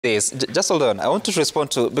this. Just hold on. I want to respond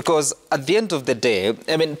to, because at the end of the day,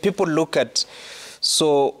 I mean, people look at,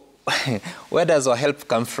 so where does our help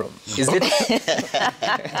come from? Is it,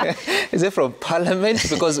 is it from Parliament?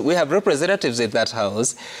 Because we have representatives in that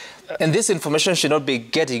house, and this information should not be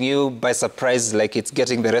getting you by surprise like it's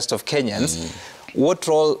getting the rest of Kenyans. What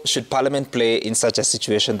role should Parliament play in such a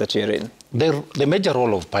situation that you're in? The major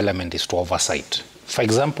role of Parliament is to oversight. For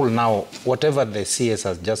example, now, whatever the CS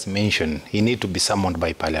has just mentioned, he needs to be summoned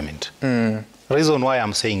by Parliament. Reason why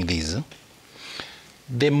I'm saying this,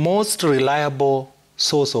 the most reliable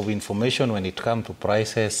source of information when it comes to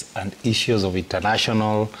prices and issues of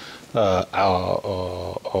international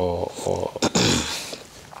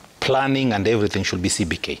planning and everything should be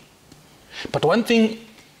CBK. But one thing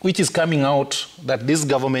which is coming out, that this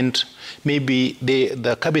government, maybe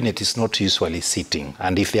the cabinet is not usually sitting.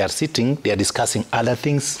 And if they are sitting, they are discussing other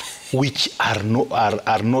things which are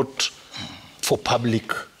not for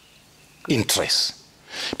public interest.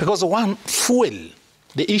 Because one, fuel,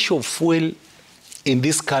 the issue of fuel in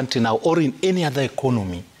this country now or in any other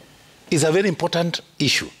economy is a very important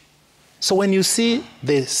issue. So when you see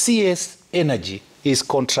the CS energy is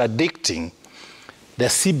contradicting the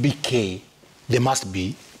CBK, there must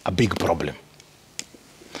be a big problem.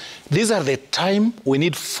 These are the time we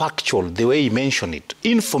need factual, the way you mentioned it,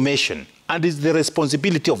 information, and it's the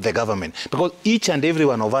responsibility of the government. Because each and every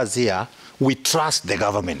one of us here, we trust the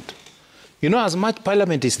government. You know, as much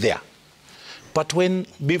Parliament is there. But when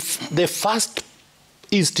the first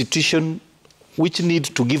institution which needs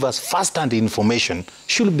to give us first-hand information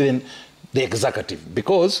should be the executive.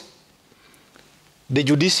 Because the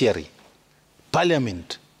judiciary,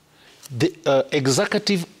 Parliament, the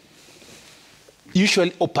executive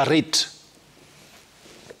usually operate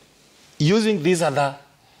using these other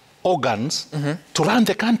organs to run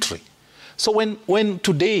the country. So when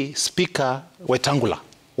today Speaker Wetangula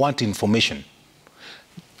want information,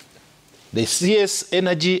 the CS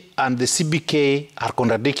Energy and the CBK are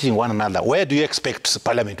contradicting one another. Where do you expect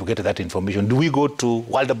Parliament to get that information? Do we go to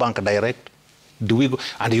World Bank direct? Do we go?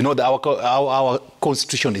 And you know that our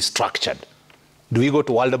constitution is structured. Do we go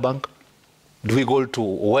to World Bank? Do we go to,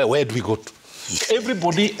 where do we go to?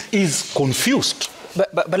 Everybody is confused.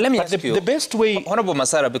 But let me ask you. The best way... Honorable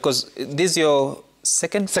Masara, because this is your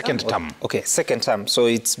second term. Okay, second term. So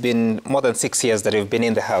it's been more than 6 years that you've been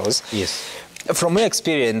in the House. Yes. From your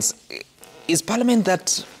experience, is Parliament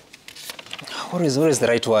that... What is the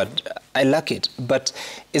right word? I lack it. But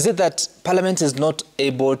is it that Parliament is not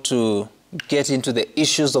able to get into the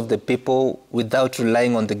issues of the people without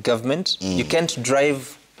relying on the government? You can't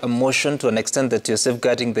drive a motion to an extent that you're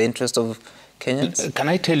safeguarding the interest of Kenyans? Can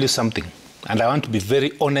I tell you something? And I want to be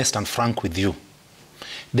very honest and frank with you.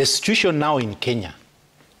 The situation now in Kenya,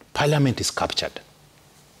 Parliament is captured.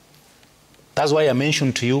 That's why I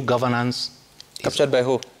mentioned to you governance. Captured by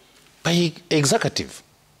who? By executive.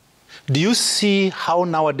 Do you see how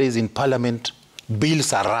nowadays in Parliament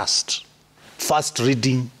bills are rushed? First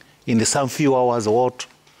reading in the some few hours or what?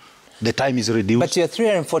 The time is reduced. But you're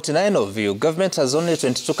 349 of you. Government has only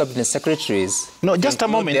 22 cabinet secretaries. No, just a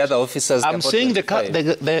moment. The other officers. I'm saying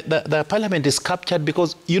the Parliament is captured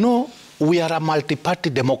because, you know, we are a multi-party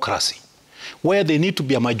democracy where there need to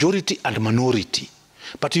be a majority and minority.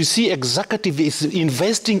 But you see, executive is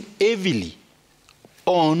investing heavily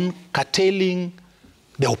on curtailing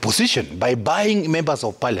the opposition by buying members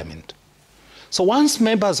of Parliament. So once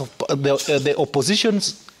members of the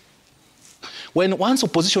oppositions... Once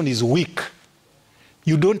opposition is weak,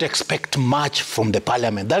 you don't expect much from the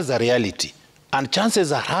Parliament. That's the reality. And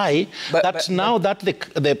chances are high that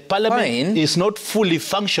the Parliament is not fully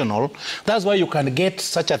functional. That's why you can get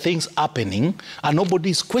such a things happening and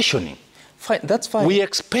nobody is questioning. Fine, that's fine. We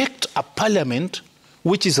expect a Parliament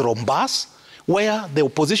which is robust, where the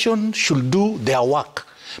opposition should do their work.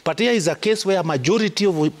 But here is a case where a majority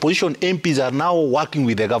of opposition MPs are now working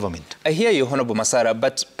with the government. I hear you, Honorable Masara,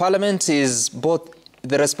 but Parliament is both,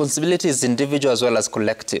 the responsibility is individual as well as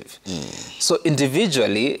collective. So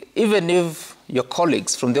individually, even if your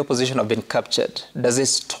colleagues from the opposition have been captured, does it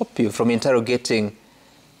stop you from interrogating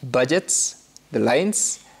budgets, the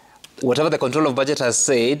lines, whatever the control of budget has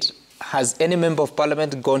said? Has any member of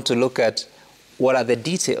Parliament gone to look at what are the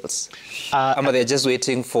details? Or they're just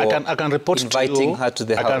waiting for I can report inviting her to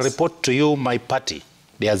the House? I can report to you my party,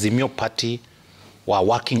 the Azimio party, were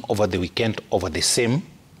working over the weekend over the same.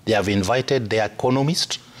 They have invited their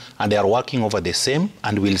economists and they are working over the same,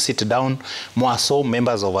 and we'll sit down. More so,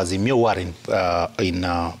 members of Azimio who are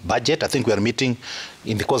in budget. I think we are meeting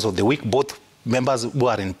in the course of the week, both members who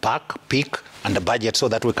are in peak and the budget, so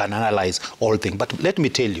that we can analyze all things. But let me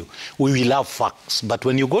tell you, we will have facts. But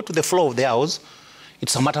when you go to the floor of the House,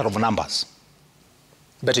 It's a matter of numbers.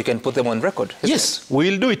 But you can put them on record. Yes, we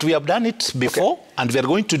will do it. We have done it before, okay, and we are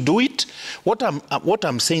going to do it. What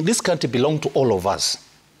I'm saying, this country belongs to all of us.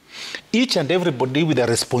 Each and everybody with a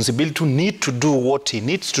responsibility need to do what he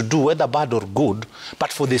needs to do, whether bad or good.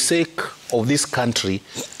 But for the sake of this country,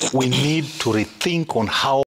 we need to rethink on how